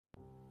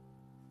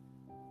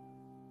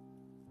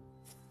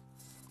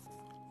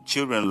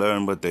Children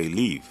learn what they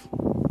leave.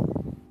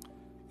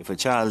 If a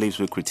child lives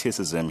with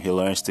criticism, he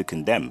learns to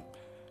condemn.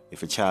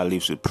 If a child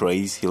lives with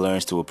praise, he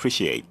learns to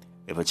appreciate.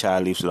 If a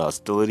child lives with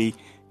hostility,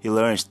 he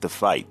learns to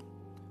fight.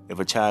 If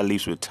a child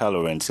lives with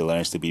tolerance, he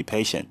learns to be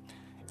patient.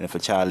 And if a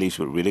child lives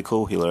with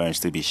ridicule, he learns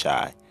to be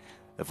shy.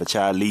 If a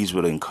child lives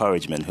with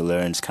encouragement, he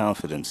learns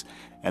confidence.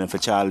 And if a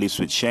child lives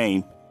with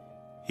shame,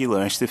 he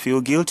learns to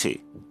feel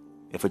guilty.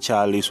 If a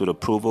child lives with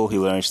approval, he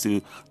learns to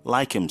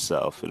like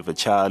himself. If a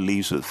child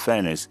lives with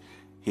fairness,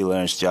 he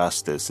learns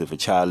justice. If a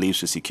child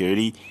lives with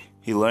security,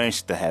 he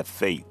learns to have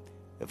faith.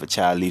 If a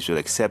child lives with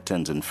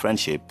acceptance and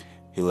friendship,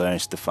 he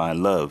learns to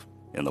find love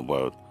in the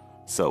world.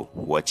 So,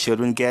 what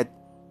children get,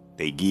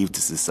 they give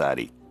to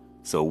society.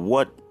 So,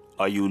 what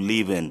are you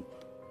leaving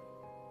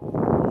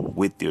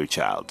with your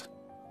child?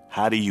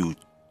 How do you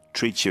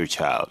treat your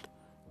child?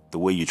 The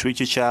way you treat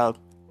your child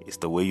is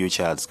the way your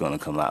child is going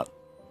to come out.